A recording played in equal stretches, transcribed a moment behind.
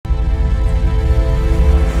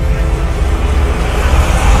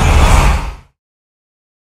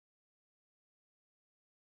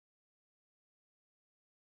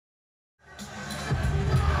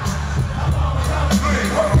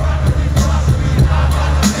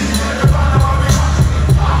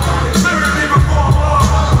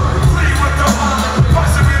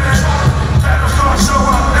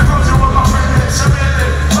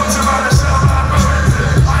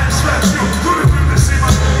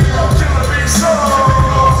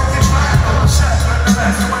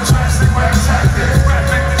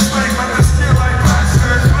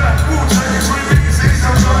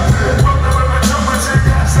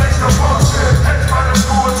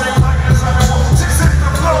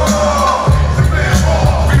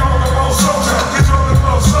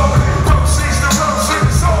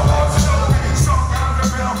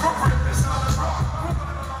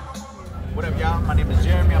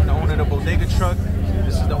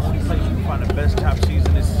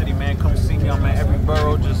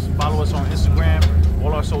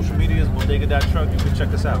Bodega Truck. You can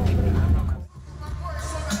check us out.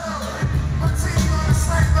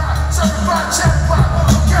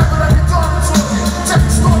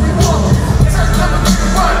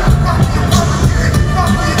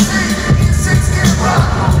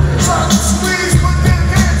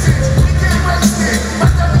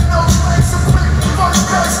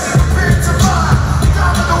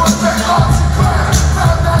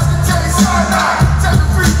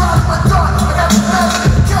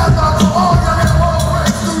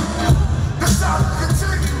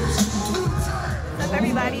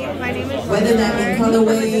 Whether that be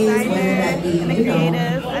colorways, whether that be, I'm a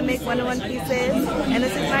creative. I make one-on-one pieces, and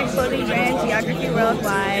this is my clothing brand, Geography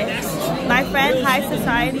Worldwide. My friend High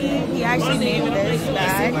Society, he actually made this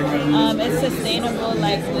bag. It's sustainable,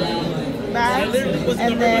 like bag.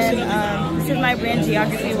 And then this is my brand,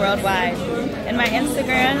 Geography Worldwide. And my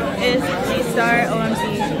Instagram is gstaromg.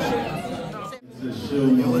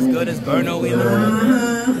 Yo, what's good? It's Burno. We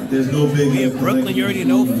in Brooklyn. You already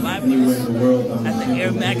know. Flappers at the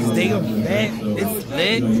Air Max Day event. It's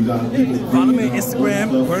lit. Follow me on Instagram,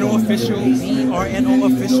 Burno Official, BRNO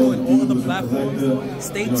Official, and all the platforms.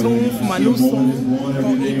 Stay tuned for my new song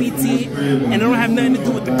called EBT. And it don't have nothing to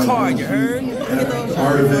do with the car. You heard?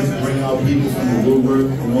 Our events bring out people from the woodwork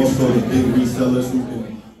and also the big resellers who can.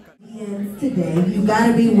 Today, you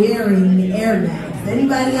gotta be wearing the Air Max.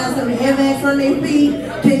 Anybody else have an Air Max on their feet?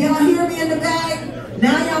 Can y'all hear me in the back?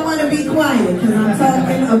 Now y'all want to be quiet because I'm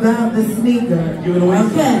talking about the sneaker.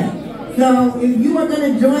 Okay. So if you are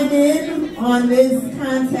going to join in on this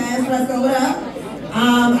contest, let's go up.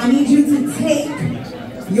 I need you to take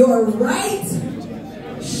your right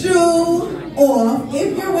shoe off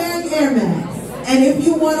if you're wearing Air Max. And if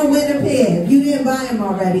you want to win a pair, if you didn't buy them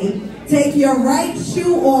already, take your right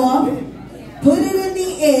shoe off. Put it in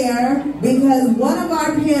the air because one of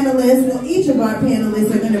our panelists, well, each of our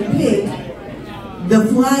panelists are going to pick the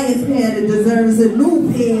flyest pair that deserves a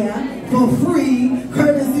new pair for free,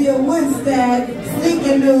 courtesy of WOODstack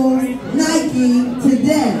Sneaker News Nike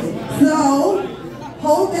today. So,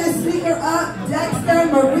 hold that sneaker up. Dexter,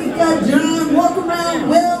 Marika, John, walk around.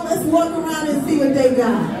 Will, let's walk around and see what they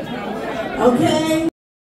got. Okay?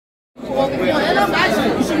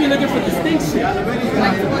 You should be looking for distinction.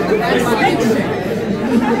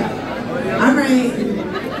 All right.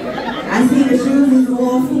 I see the shoes is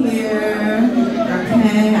off here.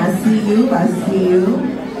 Okay, I see you. I see you.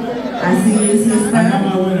 I see you, sister. I got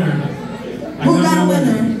my winner. Who got a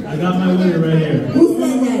winner? I got my winner right here. Who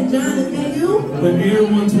said that? John, is that you? The Air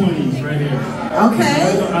 120s right here. Okay.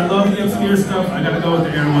 I love the obscure stuff. I gotta go with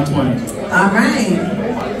the Air 120s. All right.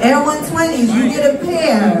 Air 120s, you get a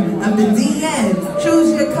pair of the DNs. Choose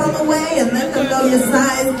your colorway and let them know your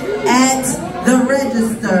size at the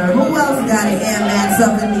register. Who else got an Air Max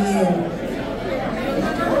up in the air?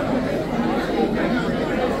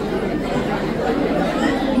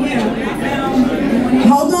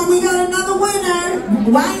 Hold on, we got another winner.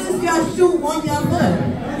 Why is your shoe on your foot?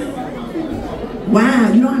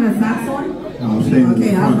 Wow, you don't have socks on? No, I'm staying in the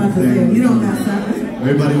okay, front. I was about to say, you don't got socks.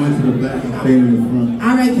 Everybody went to the back and stayed in the front.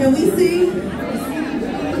 All right, can we see?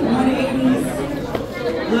 180s.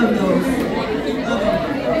 Love those.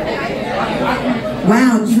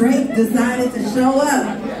 Wow, Drake decided to show up.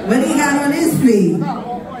 What he got on his feet?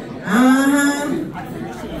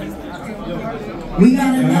 We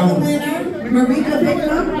got another winner. Marika picked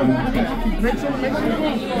up.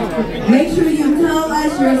 Make sure you tell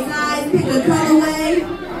us your size, pick a colorway.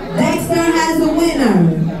 Dexter has a winner.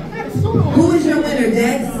 Who is your winner,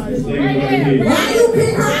 Dex? Why you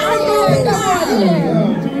pick her? I don't pick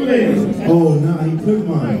her. Oh, no, he took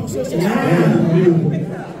mine. Yeah.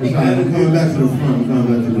 I'm coming back to the front. I'm coming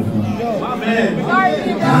back to the front. My bad.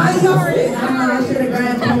 I should have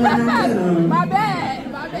grabbed one. My bad.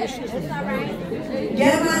 It's all right.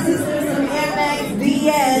 Get my sister some Air Max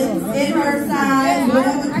DNs in her size,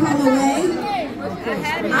 whatever colorway.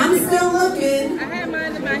 I'm still looking. I had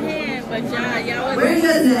mine in my hand, but y'all Where is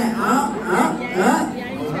it? Up.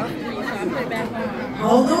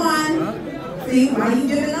 Hold on. See, why you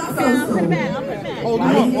giving up so soon?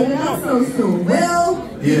 Why you giving up so soon? Will?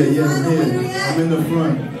 Yeah. I'm in the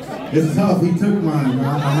front. It's tough. He took mine.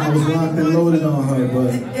 I was locked and loaded on her,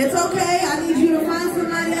 but It's okay. I need you to find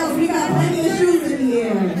somebody else. We got plenty of shoes in the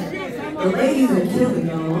air. The ladies are killing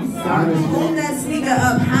y'all. Sorry. Hold that sneaker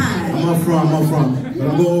up high. I'm up front. But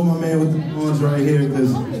I'm going with my man with the ones right here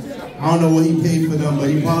because I don't know what he paid for them, but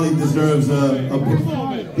he probably deserves a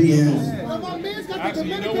BS. Actually,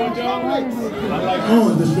 you know what, John?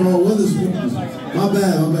 Oh, the Sean Witherspoon. My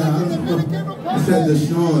bad. I said the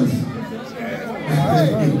Sean's.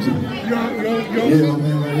 Yeah, my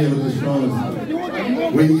man right here with the Sean's.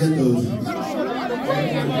 Where you get those? You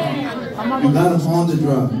got them on the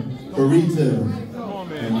drop for retail.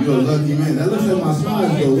 And you're a lucky man. That looks like my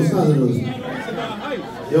size though. What size are those?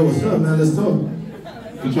 Yo, what's up, man? Let's talk.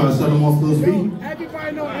 You trying to sell them off those feet?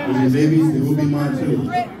 With your babies? They will be mine too.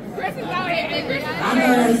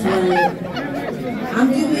 I'm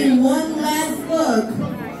giving one last look.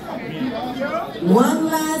 One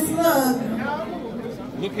last look.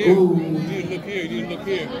 Look here. Ooh. You look here. You look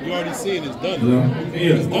here. You already see it. It's done. Yeah.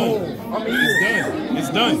 It's done. It's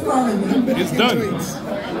done. It's done. It's done.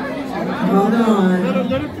 Hold on.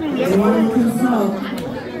 They want to consult.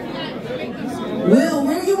 Will,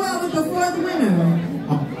 where you at with the fourth winner?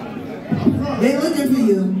 They looking for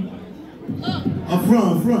you. Up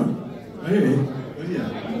front. Right here.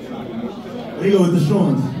 There you go with the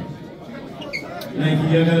Shawns. Thank you.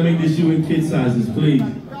 Y'all gotta make this shoe in kid sizes, please.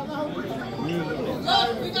 I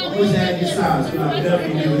wish I had your size, but I'll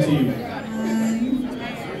definitely give it to you.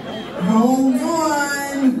 Hold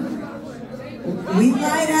on. We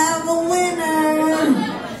might have a winner.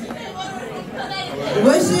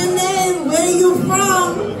 What's your name? Where are you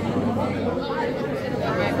from?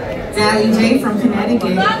 Sally J from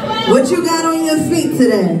Connecticut. What you got on your feet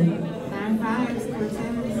today? 9.5s,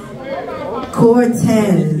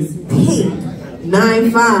 Cortez. Pink.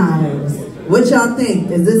 9.5s. What y'all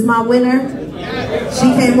think? Is this my winner? She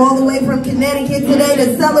came all the way from Connecticut today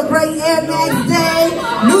to celebrate Air Max Day.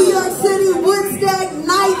 New York City, Woodstack,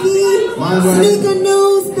 Nike, Sneaker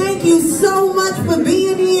News. Thank you so much for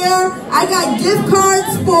being here. I got gift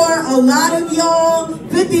cards for a lot of y'all.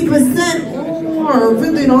 50% or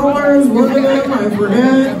 $50. One of them, I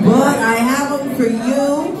forget. But I have them for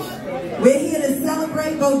you. We're here to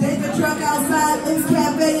celebrate Bodega Truck outside, Lips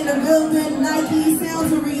Cafe in the building, Nike,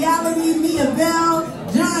 Sounds of Reality, Mia Bell.